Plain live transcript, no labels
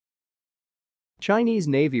Chinese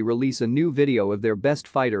Navy release a new video of their best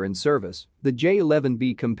fighter in service, the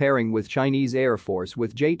J-11B comparing with Chinese Air Force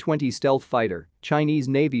with J-20 stealth fighter. Chinese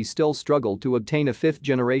Navy still struggle to obtain a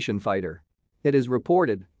fifth-generation fighter. It is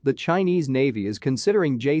reported the Chinese Navy is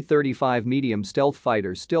considering J-35 medium stealth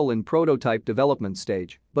fighters still in prototype development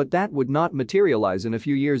stage, but that would not materialize in a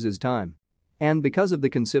few years' time. And because of the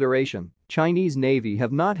consideration, Chinese Navy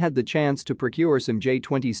have not had the chance to procure some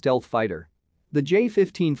J-20 stealth fighter. The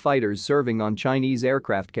J-15 fighters serving on Chinese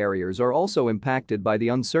aircraft carriers are also impacted by the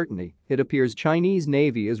uncertainty. It appears Chinese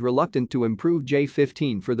Navy is reluctant to improve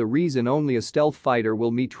J-15 for the reason only a stealth fighter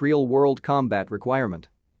will meet real-world combat requirement.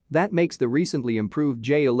 That makes the recently improved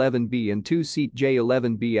J-11B and two-seat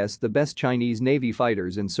J-11Bs the best Chinese Navy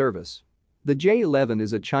fighters in service. The J-11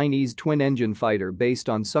 is a Chinese twin-engine fighter based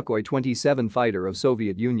on Sukhoi 27 fighter of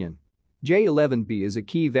Soviet Union. J-11B is a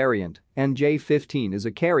key variant and J-15 is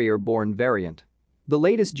a carrier-borne variant. The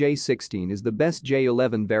latest J-16 is the best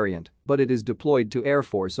J-11 variant, but it is deployed to Air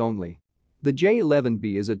Force only. The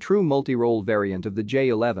J-11B is a true multi-role variant of the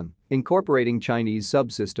J-11, incorporating Chinese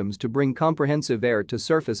subsystems to bring comprehensive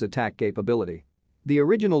air-to-surface attack capability. The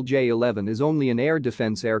original J-11 is only an air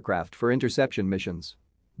defense aircraft for interception missions.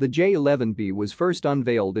 The J-11B was first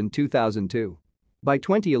unveiled in 2002. By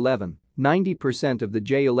 2011, 90% of the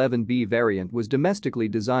J-11B variant was domestically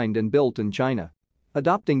designed and built in China.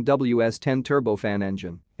 Adopting WS-10 turbofan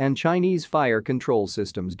engine and Chinese fire control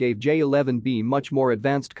systems gave J-11B much more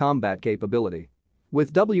advanced combat capability.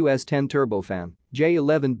 With WS-10 turbofan,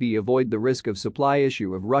 J-11B avoid the risk of supply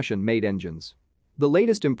issue of Russian-made engines. The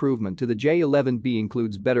latest improvement to the J-11B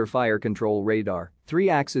includes better fire control radar,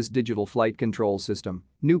 3-axis digital flight control system,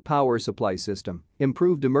 new power supply system,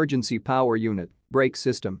 improved emergency power unit, brake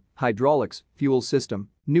system, hydraulics, fuel system,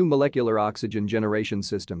 new molecular oxygen generation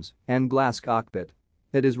systems, and glass cockpit.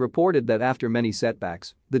 It is reported that after many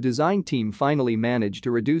setbacks, the design team finally managed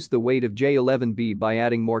to reduce the weight of J-11B by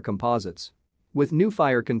adding more composites. With new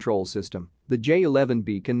fire control system, the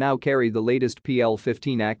J-11B can now carry the latest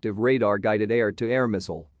PL-15 active radar-guided air-to-air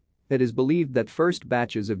missile. It is believed that first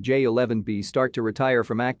batches of J-11B start to retire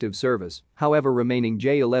from active service, however remaining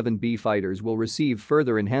J-11B fighters will receive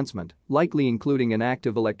further enhancement, likely including an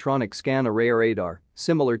active electronic scan array radar,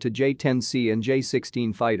 similar to J-10C and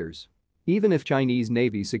J-16 fighters. Even if Chinese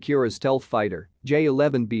Navy secure a stealth fighter,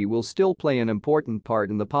 J-11B will still play an important part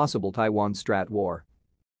in the possible Taiwan Strat War.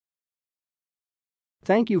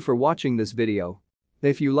 Thank you for watching this video.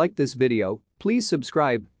 If you like this video, please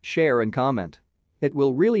subscribe, share and comment. It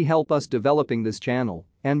will really help us developing this channel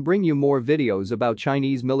and bring you more videos about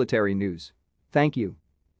Chinese military news. Thank you.